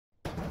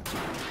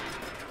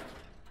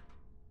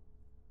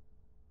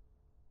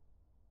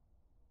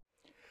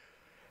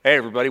Hey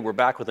everybody, we're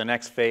back with the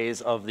next phase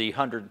of the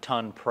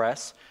 100-ton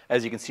press.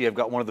 As you can see, I've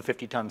got one of the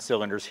 50-ton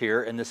cylinders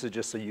here, and this is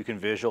just so you can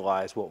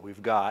visualize what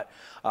we've got.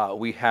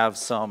 We have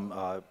some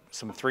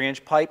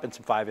 3-inch pipe and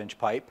some 5-inch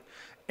pipe,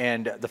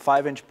 and the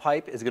 5-inch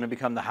pipe is going to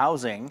become the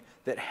housing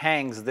that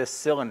hangs this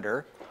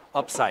cylinder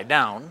upside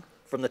down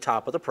from the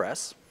top of the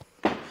press.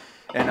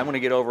 And I'm going to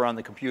get over on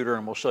the computer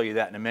and we'll show you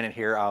that in a minute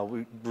here.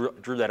 We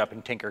drew that up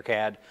in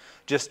TinkerCad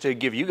just to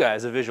give you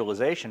guys a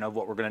visualization of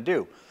what we're going to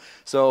do.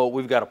 So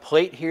we've got a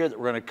plate here that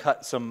we're going to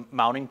cut some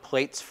mounting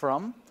plates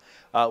from.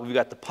 We've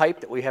got the pipe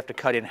that we have to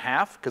cut in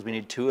half because we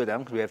need 2 of them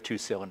because we have 2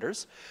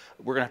 cylinders.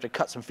 We're going to have to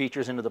cut some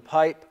features into the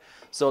pipe.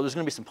 So there's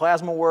going to be some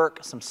plasma work,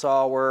 some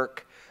saw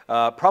work,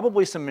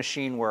 probably some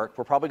machine work.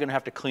 We're probably going to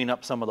have to clean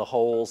up some of the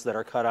holes that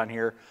are cut on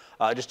here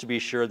just to be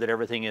sure that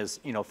everything is,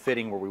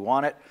 fitting where we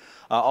want it.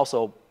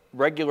 Also,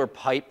 regular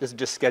pipe, this is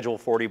just Schedule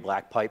 40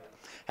 black pipe,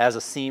 has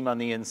a seam on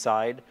the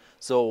inside.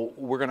 So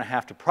we're going to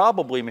have to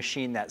probably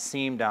machine that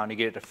seam down to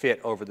get it to fit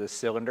over this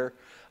cylinder.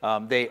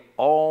 They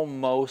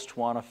almost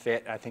want to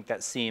fit. I think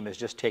that seam is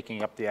just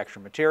taking up the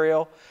extra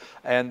material.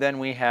 And then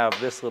we have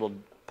this little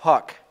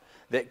puck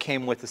that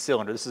came with the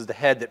cylinder. This is the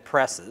head that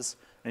presses.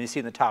 And you see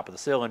in the top of the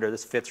cylinder,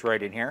 this fits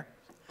right in here.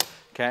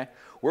 Okay?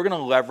 We're going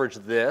to leverage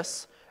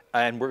this,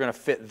 and we're going to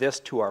fit this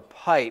to our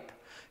pipe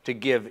to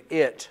give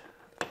it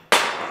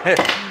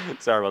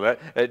sorry about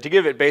that, to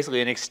give it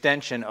basically an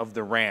extension of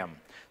the ram.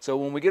 So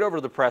when we get over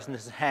to the press and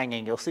this is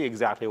hanging, you'll see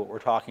exactly what we're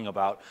talking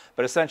about.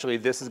 But essentially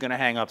this is going to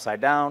hang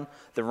upside down,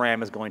 the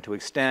ram is going to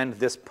extend,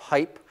 this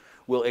pipe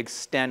will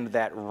extend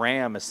that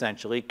ram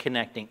essentially,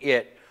 connecting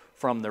it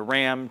from the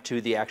ram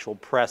to the actual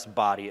press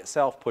body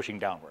itself, pushing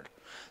downward.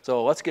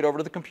 So let's get over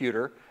to the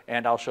computer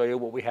and I'll show you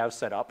what we have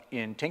set up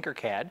in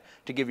TinkerCad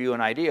to give you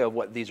an idea of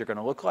what these are going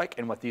to look like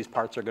and what these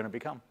parts are going to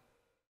become.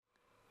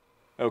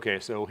 Okay,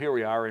 so here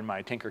we are in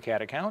my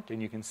TinkerCad account,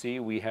 and you can see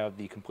we have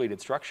the completed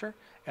structure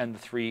and the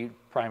 3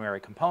 primary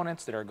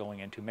components that are going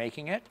into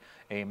making it: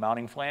 a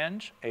mounting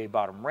flange, a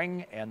bottom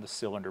ring, and the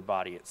cylinder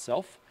body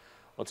itself.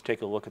 Let's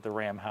take a look at the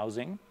ram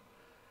housing,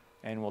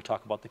 and we'll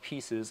talk about the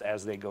pieces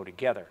as they go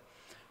together.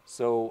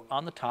 So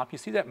on the top, you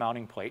see that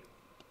mounting plate,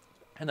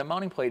 and the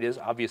mounting plate is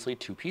obviously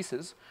 2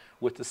 pieces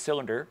with the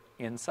cylinder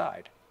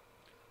inside.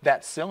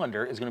 That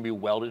cylinder is going to be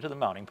welded to the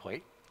mounting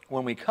plate.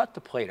 When we cut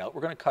the plate out,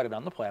 we're going to cut it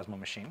on the plasma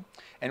machine,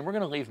 and we're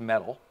going to leave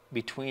metal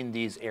between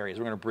these areas.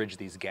 We're going to bridge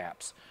these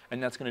gaps,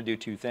 and that's going to do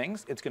 2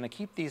 things. It's going to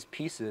keep these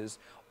pieces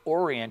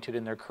oriented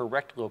in their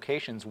correct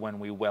locations when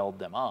we weld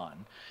them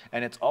on,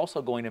 and it's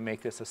also going to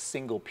make this a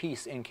single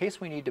piece in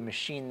case we need to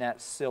machine that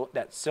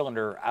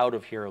cylinder out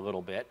of here a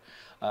little bit.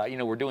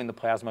 We're doing the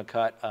plasma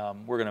cut.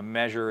 We're going to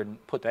measure and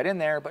put that in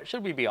there, but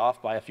should we be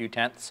off by a few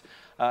tenths,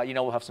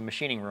 we'll have some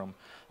machining room.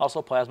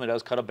 Also, plasma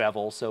does cut a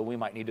bevel, so we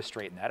might need to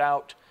straighten that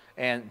out,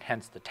 and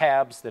hence the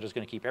tabs that is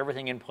going to keep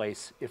everything in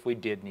place if we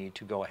did need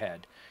to go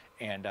ahead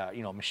and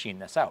machine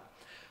this out.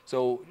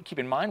 So keep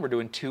in mind we're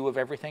doing 2 of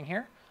everything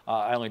here.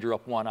 I only drew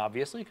up 1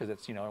 obviously because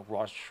it's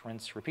wash,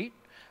 rinse, repeat,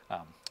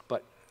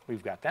 but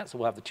we've got that. So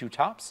we'll have the 2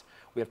 tops.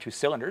 We have 2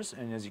 cylinders,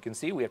 and as you can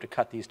see we have to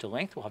cut these to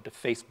length. We'll have to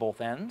face both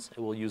ends.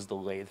 We'll use the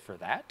lathe for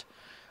that.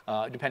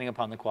 Depending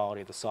upon the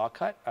quality of the saw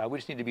cut, we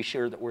just need to be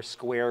sure that we're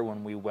square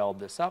when we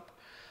weld this up.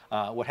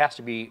 What has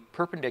to be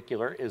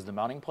perpendicular is the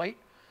mounting plate,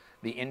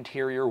 the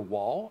interior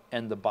wall,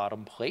 and the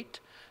bottom plate.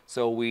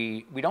 So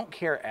we don't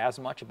care as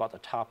much about the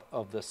top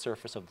of the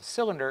surface of the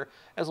cylinder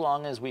as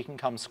long as we can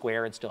come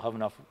square and still have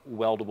enough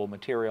weldable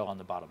material on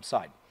the bottom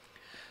side.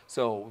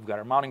 So we've got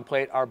our mounting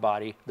plate, our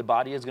body. The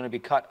body is going to be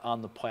cut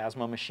on the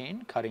plasma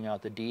machine, cutting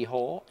out the D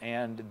hole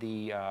and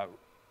the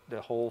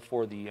hole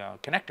for the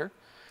connector.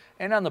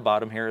 And on the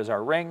bottom here is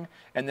our ring,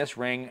 and this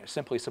ring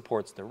simply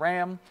supports the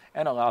ram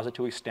and allows it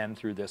to extend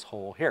through this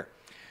hole here.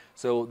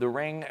 So the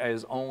ring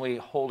is only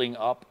holding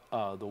up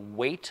the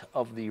weight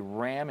of the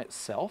ram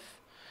itself.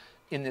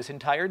 In this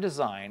entire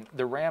design,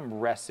 the ram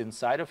rests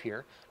inside of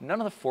here. None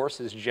of the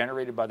forces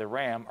generated by the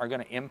ram are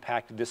going to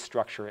impact this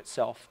structure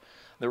itself.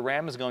 The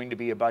ram is going to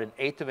be about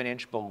 1/8 of an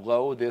inch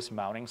below this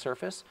mounting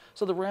surface,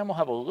 so the ram will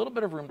have a little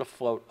bit of room to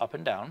float up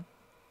and down.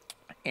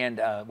 And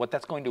what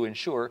that's going to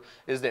ensure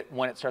is that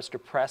when it starts to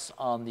press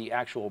on the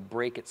actual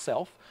brake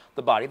itself,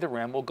 the body of the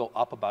ram will go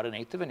up about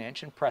 1/8 of an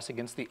inch and press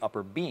against the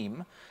upper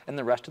beam, and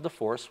the rest of the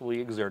force will be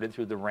exerted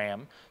through the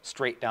ram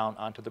straight down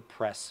onto the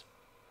press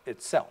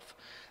itself.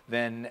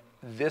 Then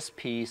this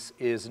piece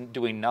is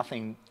doing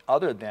nothing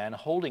other than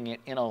holding it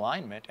in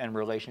alignment and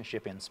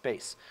relationship in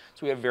space.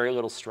 So we have very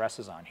little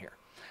stresses on here.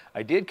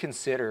 I did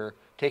consider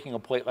taking a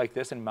plate like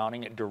this and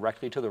mounting it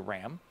directly to the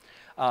ram.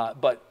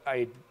 But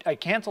I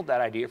canceled that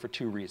idea for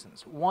 2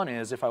 reasons. One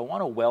is if I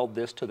want to weld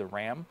this to the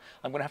ram,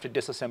 I'm going to have to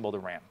disassemble the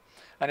ram.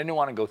 I didn't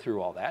want to go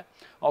through all that.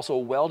 Also,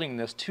 welding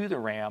this to the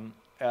ram,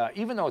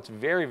 even though it's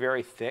very,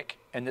 very thick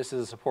and this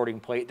is a supporting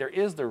plate, there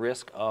is the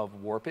risk of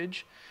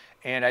warpage,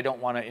 and I don't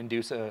want to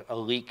induce a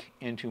leak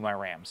into my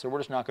ram. So we're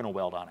just not going to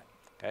weld on it.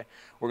 Okay?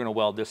 We're going to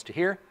weld this to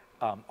here.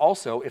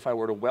 Also, if I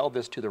were to weld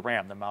this to the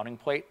ram, the mounting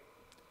plate,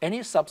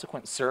 any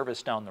subsequent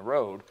service down the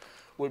road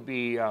would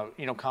be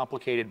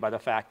complicated by the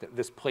fact that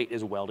this plate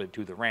is welded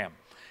to the ram.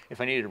 If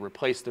I needed to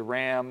replace the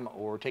ram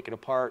or take it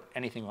apart,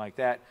 anything like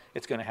that,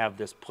 it's going to have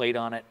this plate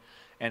on it.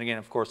 And again,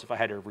 of course, if I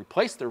had to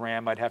replace the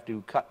ram, I'd have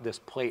to cut this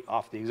plate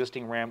off the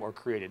existing ram or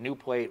create a new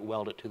plate,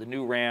 weld it to the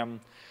new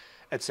ram,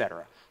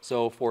 etc.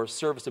 So for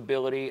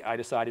serviceability, I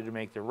decided to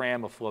make the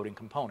ram a floating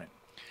component.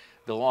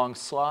 The long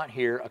slot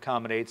here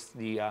accommodates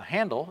the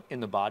handle in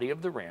the body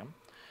of the ram,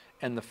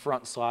 and the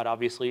front slot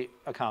obviously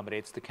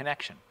accommodates the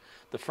connection.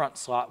 The front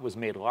slot was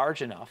made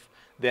large enough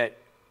that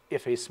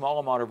if a small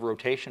amount of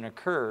rotation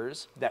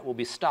occurs, that will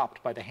be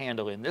stopped by the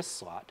handle in this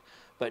slot.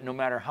 But no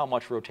matter how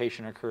much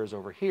rotation occurs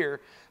over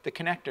here, the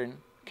connector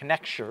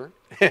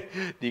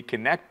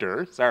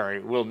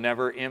will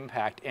never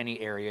impact any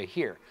area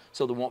here.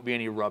 So there won't be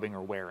any rubbing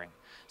or wearing.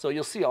 So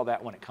you'll see all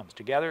that when it comes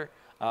together,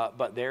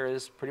 but there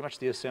is pretty much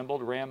the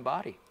assembled ram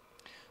body.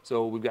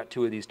 So we've got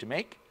 2 of these to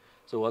make.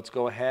 So let's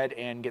go ahead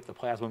and get the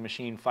plasma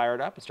machine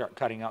fired up and start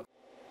cutting out.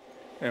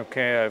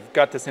 Okay, I've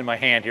got this in my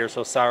hand here,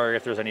 so sorry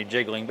if there's any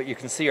jiggling, but you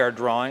can see our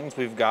drawings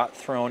we've got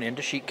thrown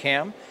into sheet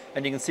cam,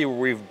 and you can see where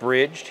we've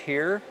bridged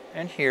here,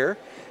 and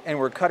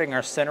we're cutting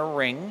our center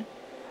ring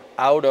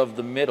out of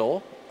the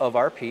middle of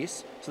our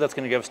piece. So that's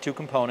going to give us 2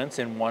 components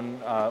in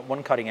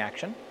one cutting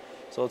action.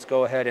 So let's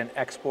go ahead and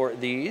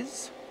export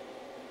these.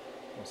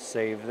 We'll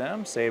save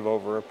them, save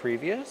over a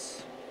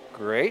previous.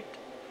 Great.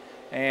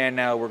 And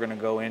now we're going to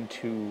go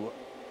into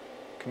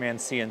Command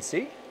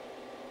CNC.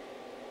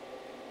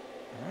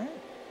 All right.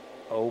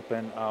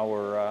 Open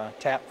our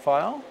TAP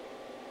file.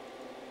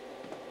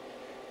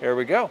 There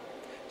we go.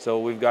 So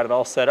we've got it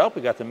all set up.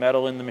 We've got the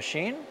metal in the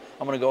machine.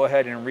 I'm going to go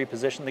ahead and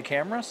reposition the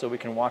camera so we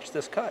can watch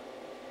this cut.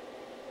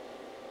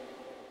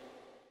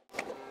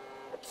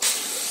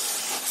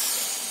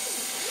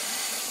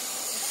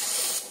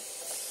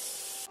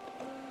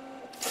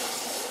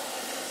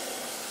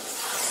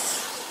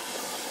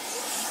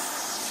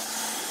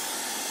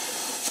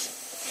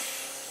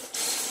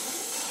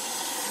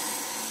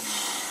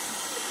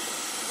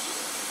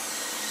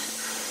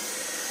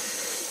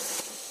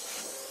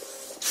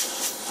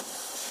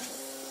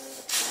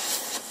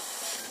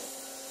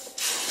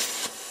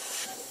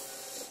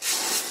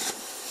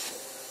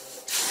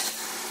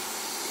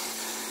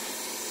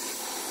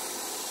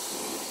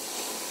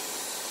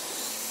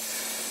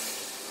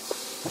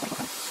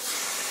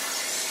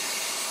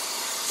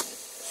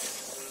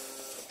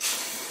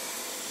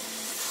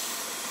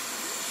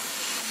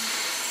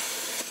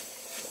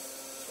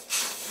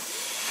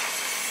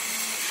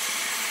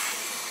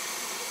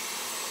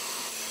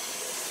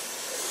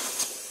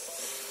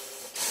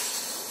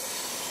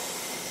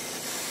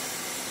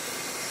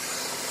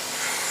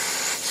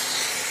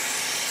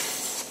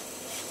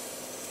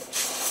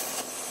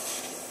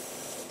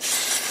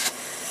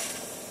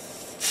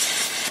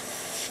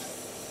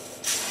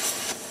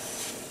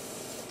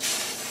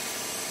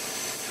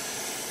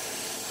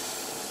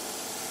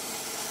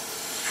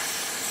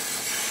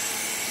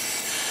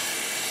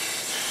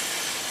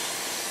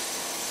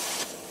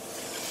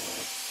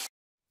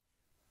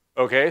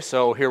 Okay,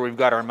 so here we've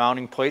got our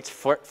mounting plates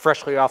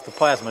freshly off the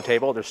plasma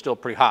table. They're still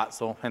pretty hot,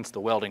 so hence the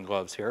welding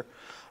gloves here.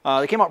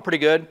 They came out pretty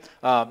good.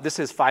 This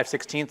is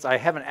 5/16. I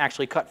haven't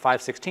actually cut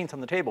 5/16 on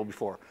the table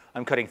before.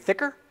 I'm cutting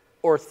thicker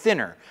or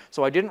thinner.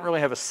 So I didn't really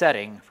have a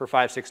setting for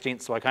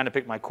 5/16, so I kind of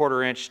picked my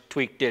 1/4 inch,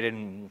 tweaked it,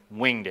 and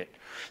winged it.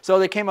 So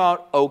they came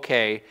out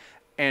okay.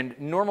 And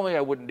normally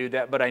I wouldn't do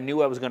that, but I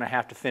knew I was going to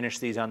have to finish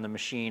these on the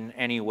machine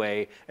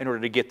anyway in order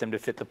to get them to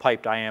fit the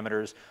pipe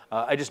diameters.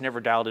 I just never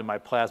dialed in my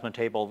plasma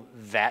table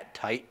that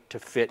tight to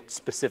fit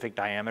specific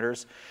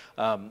diameters.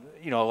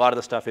 You know, a lot of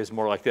the stuff is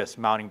more like this,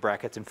 mounting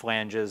brackets and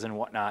flanges and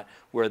whatnot,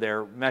 where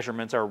their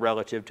measurements are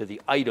relative to the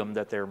item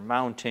that they're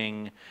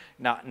mounting,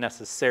 not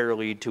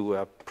necessarily to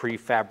a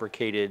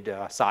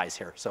prefabricated size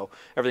here. So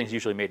everything's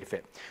usually made to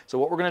fit. So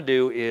what we're going to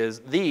do is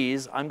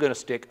these I'm going to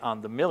stick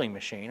on the milling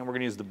machine, and we're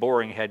going to use the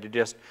boring head to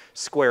just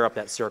square up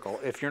that circle.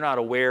 If you're not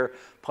aware,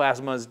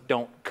 plasmas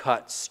don't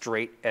cut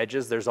straight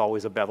edges. There's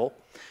always a bevel.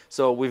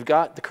 So we've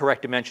got the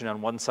correct dimension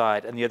on one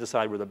side, and the other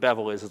side where the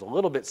bevel is a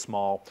little bit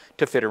small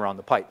to fit around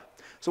the pipe.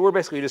 So we're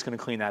basically just going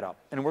to clean that up.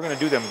 And we're going to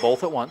do them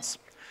both at once.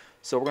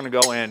 So we're going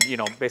to go and, you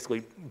know,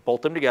 basically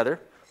bolt them together,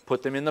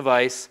 put them in the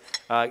vise,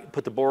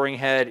 put the boring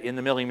head in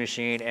the milling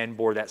machine, and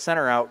bore that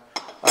center out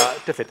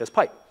to fit this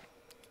pipe.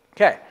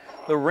 Okay,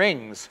 the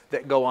rings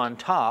that go on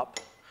top,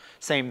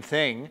 same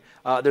thing.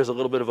 There's a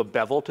little bit of a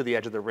bevel to the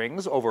edge of the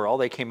rings. Overall,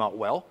 they came out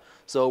well.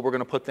 So we're going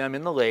to put them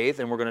in the lathe,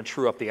 and we're going to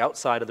true up the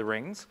outside of the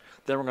rings.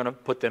 Then we're going to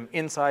put them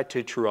inside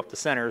to true up the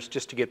centers,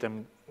 just to get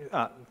them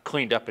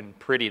cleaned up and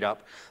prettied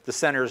up. The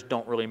centers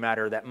don't really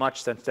matter that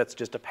much, since that's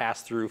just a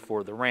pass-through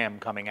for the ram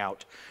coming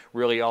out.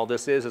 Really, all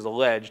this is a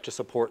ledge to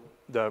support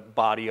the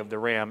body of the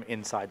ram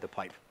inside the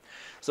pipe.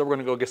 So we're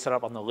going to go get set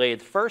up on the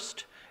lathe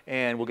first,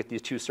 and we'll get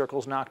these 2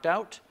 circles knocked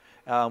out.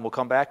 We'll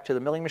come back to the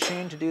milling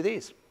machine to do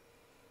these.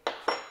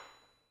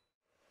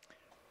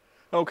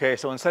 Okay,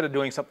 so instead of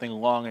doing something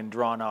long and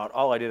drawn out,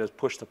 all I did is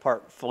push the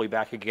part fully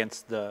back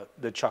against the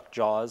chuck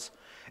jaws,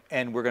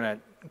 and we're gonna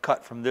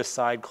cut from this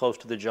side close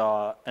to the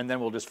jaw, and then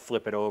we'll just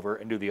flip it over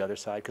and do the other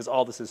side, because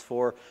all this is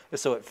for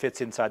is so it fits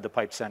inside the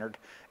pipe centered.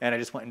 And I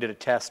just went and did a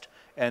test,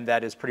 and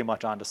that is pretty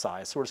much on to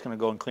size. So we're just gonna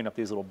go and clean up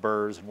these little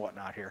burrs and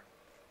whatnot here.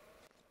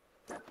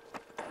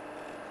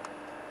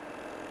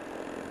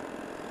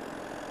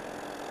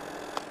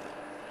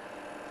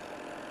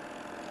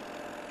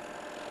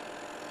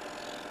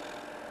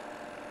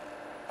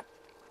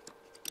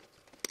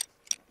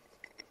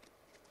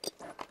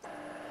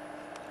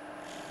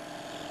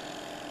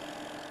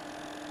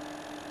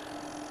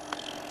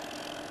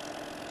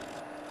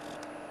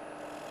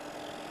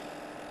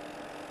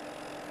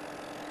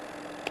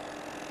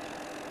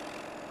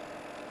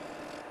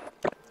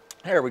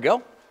 There we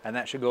go, and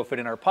that should go fit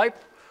in our pipe.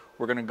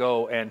 We're gonna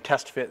go and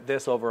test fit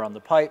this over on the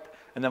pipe,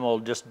 and then we'll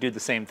just do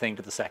the same thing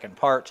to the second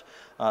part.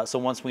 So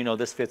once we know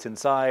this fits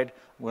inside,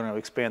 we're gonna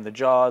expand the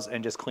jaws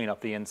and just clean up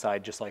the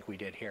inside just like we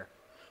did here.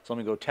 So let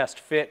me go test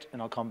fit,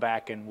 and I'll come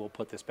back and we'll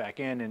put this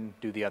back in and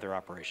do the other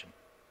operation.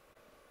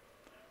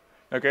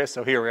 Okay,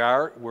 so here we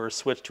are. We're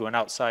switched to an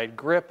outside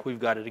grip.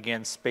 We've got it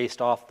again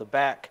spaced off the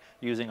back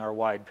using our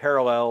wide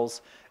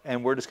parallels,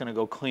 and we're just gonna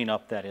go clean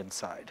up that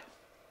inside.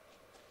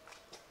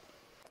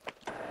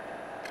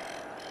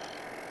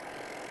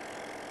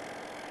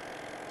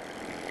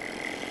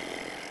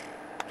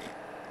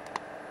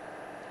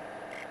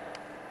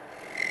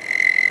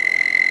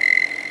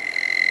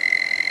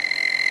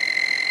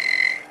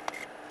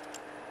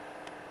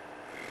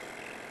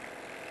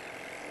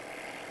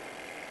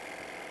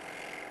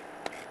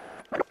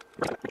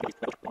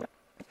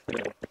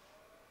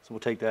 So we'll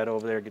take that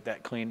over there, get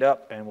that cleaned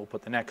up, and we'll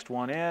put the next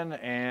one in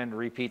and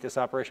repeat this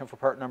operation for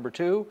part number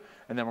 2.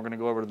 And then we're going to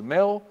go over to the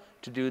mill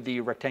to do the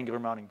rectangular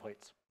mounting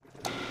plates.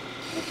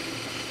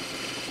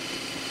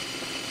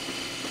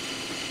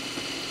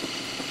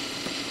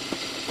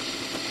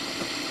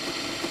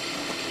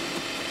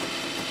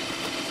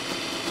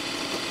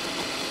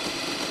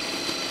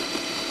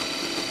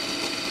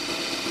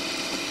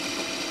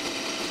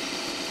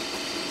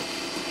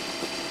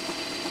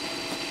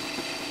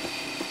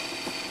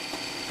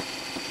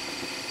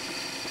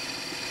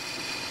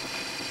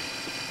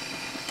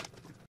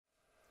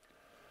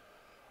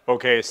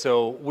 Okay,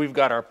 so we've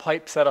got our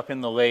pipe set up in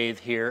the lathe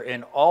here,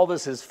 and all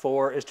this is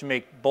for is to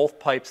make both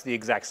pipes the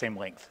exact same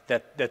length.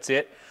 That's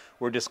it.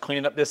 We're just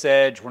cleaning up this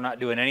edge. We're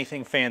not doing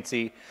anything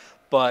fancy.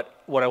 But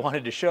what I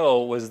wanted to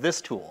show was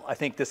this tool. I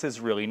think this is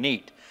really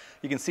neat.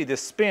 You can see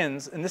this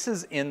spins, and this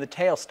is in the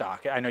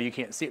tailstock. I know you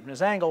can't see it from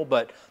this angle,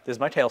 but there's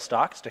my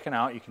tailstock sticking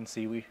out. You can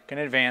see we can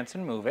advance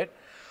and move it.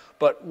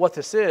 But what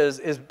this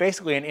is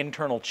basically an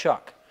internal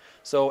chuck.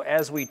 So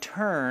as we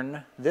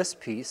turn this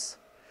piece,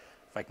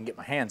 if I can get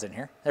my hands in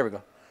here, there we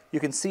go.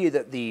 You can see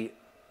that the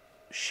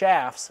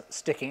shafts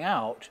sticking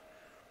out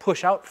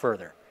push out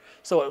further.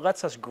 So it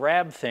lets us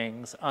grab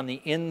things on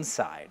the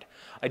inside.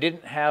 I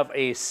didn't have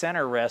a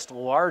center rest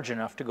large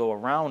enough to go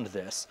around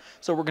this,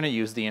 so we're going to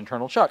use the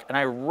internal chuck. And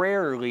I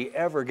rarely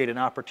ever get an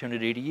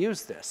opportunity to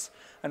use this.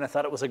 And I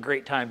thought it was a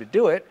great time to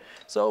do it,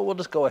 so we'll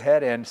just go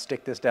ahead and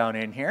stick this down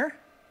in here.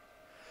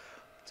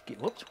 Let's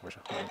get, whoops, we're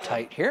a little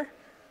tight here.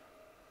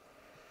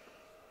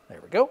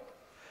 There we go.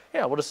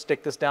 Yeah, we'll just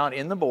stick this down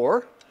in the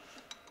bore.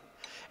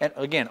 And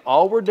again,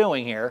 all we're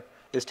doing here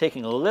is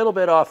taking a little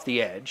bit off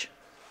the edge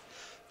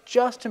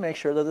just to make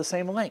sure they're the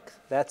same length.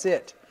 That's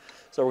it.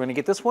 So we're going to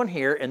get this one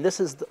here, and this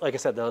is, like I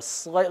said, the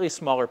slightly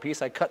smaller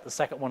piece. I cut the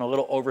second one a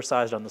little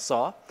oversized on the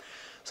saw.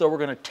 So we're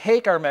going to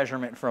take our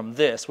measurement from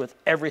this with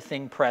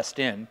everything pressed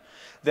in.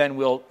 Then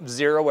we'll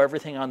zero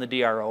everything on the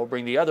DRO,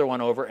 bring the other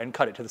one over, and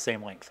cut it to the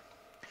same length.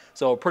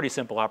 So a pretty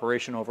simple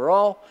operation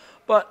overall,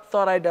 but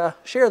thought I'd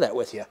share that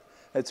with you.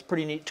 It's a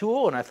pretty neat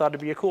tool, and I thought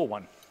it'd be a cool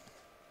one.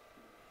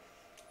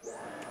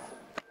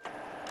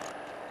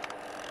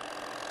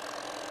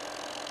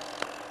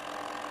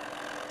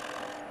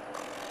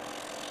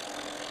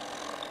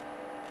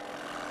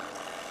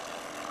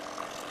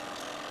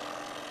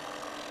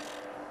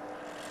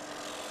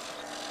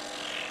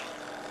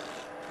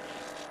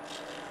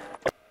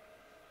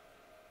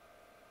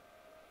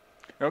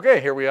 Okay,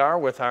 here we are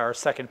with our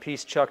second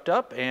piece chucked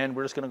up, and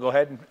we're just going to go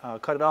ahead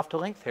and cut it off to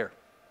length here.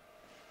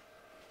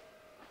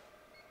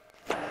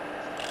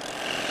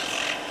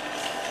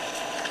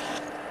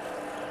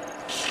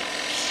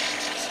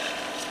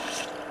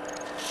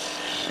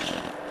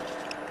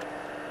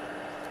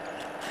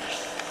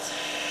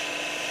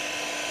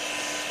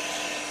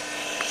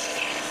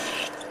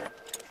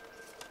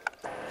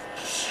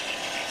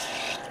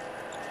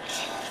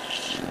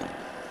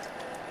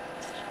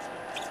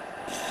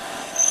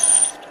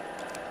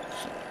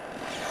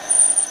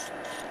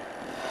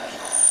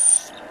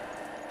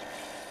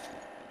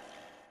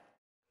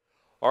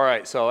 All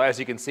right, so as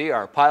you can see,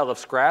 our pile of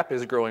scrap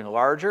is growing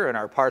larger and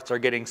our parts are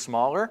getting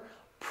smaller.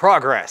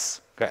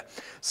 Progress. Okay,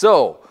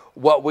 so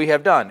what we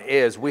have done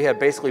is we have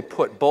basically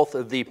put both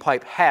of the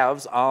pipe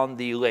halves on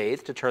the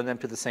lathe to turn them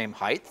to the same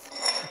height.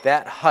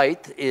 That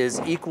height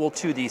is equal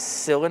to the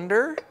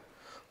cylinder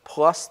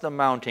plus the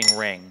mounting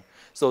ring,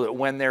 so that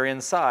when they're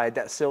inside,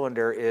 that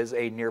cylinder is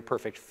a near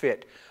perfect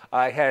fit.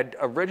 I had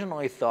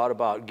originally thought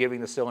about giving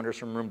the cylinders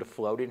some room to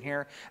float in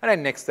here, and I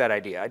nixed that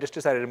idea. I just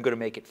decided I'm going to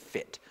make it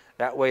fit.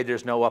 That way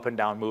there's no up and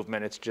down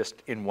movement, it's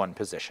just in one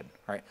position.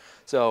 Right?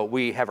 So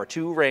we have our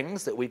 2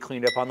 rings that we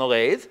cleaned up on the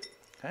lathe.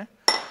 Okay?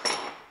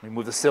 We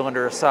move the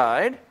cylinder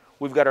aside.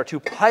 We've got our 2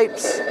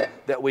 pipes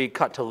that we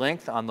cut to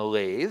length on the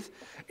lathe.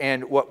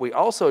 And what we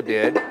also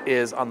did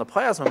is on the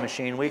plasma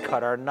machine, we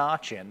cut our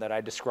notch in that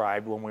I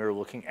described when we were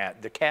looking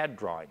at the CAD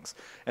drawings.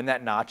 And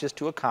that notch is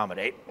to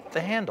accommodate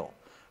the handle.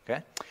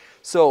 Okay?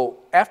 So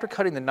after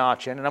cutting the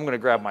notch in, and I'm going to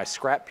grab my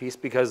scrap piece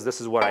because this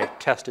is what I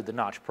tested the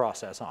notch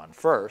process on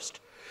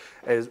first,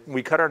 is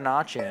we cut our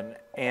notch in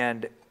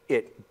and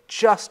it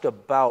just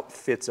about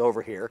fits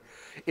over here.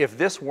 If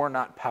this were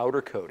not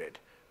powder coated,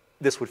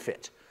 this would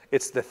fit.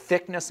 It's the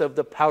thickness of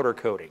the powder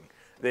coating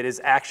that is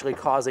actually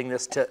causing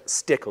this to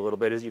stick a little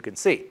bit, as you can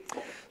see.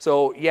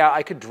 So yeah,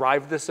 I could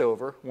drive this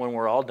over when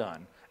we're all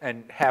done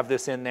and have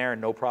this in there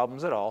and no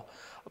problems at all.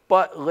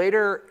 But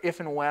later, if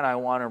and when I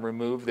want to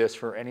remove this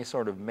for any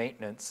sort of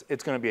maintenance,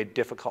 it's going to be a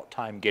difficult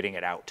time getting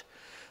it out.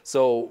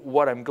 So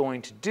what I'm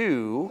going to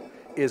do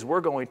is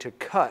we're going to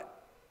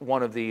cut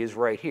one of these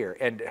right here.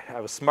 And I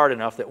was smart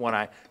enough that when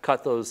I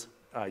cut those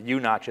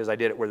U-notches, I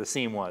did it where the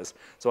seam was.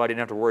 So I didn't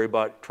have to worry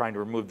about trying to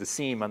remove the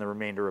seam on the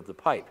remainder of the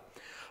pipe.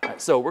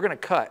 So we're going to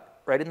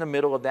cut right in the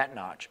middle of that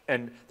notch.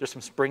 And there's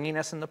some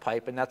springiness in the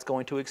pipe, and that's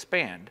going to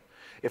expand.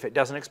 If it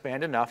doesn't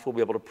expand enough, we'll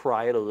be able to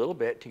pry it a little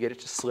bit to get it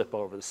to slip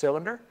over the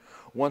cylinder.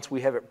 Once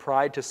we have it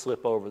pried to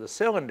slip over the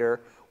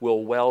cylinder,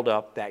 we'll weld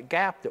up that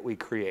gap that we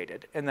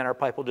created, and then our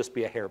pipe will just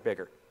be a hair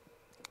bigger.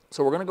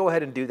 So we're going to go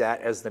ahead and do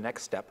that as the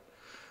next step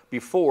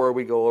before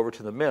we go over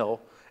to the mill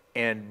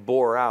and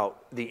bore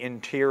out the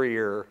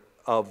interior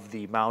of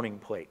the mounting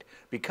plate,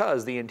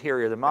 because the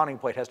interior of the mounting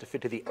plate has to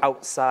fit to the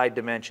outside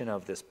dimension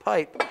of this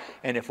pipe,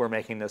 and if we're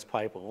making this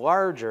pipe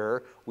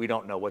larger, we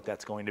don't know what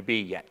that's going to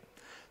be yet.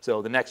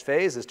 So the next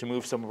phase is to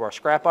move some of our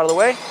scrap out of the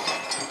way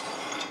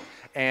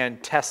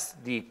and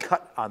test the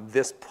cut on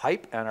this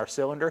pipe and our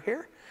cylinder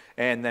here,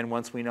 and then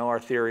once we know our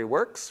theory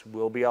works,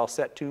 we'll be all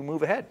set to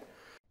move ahead.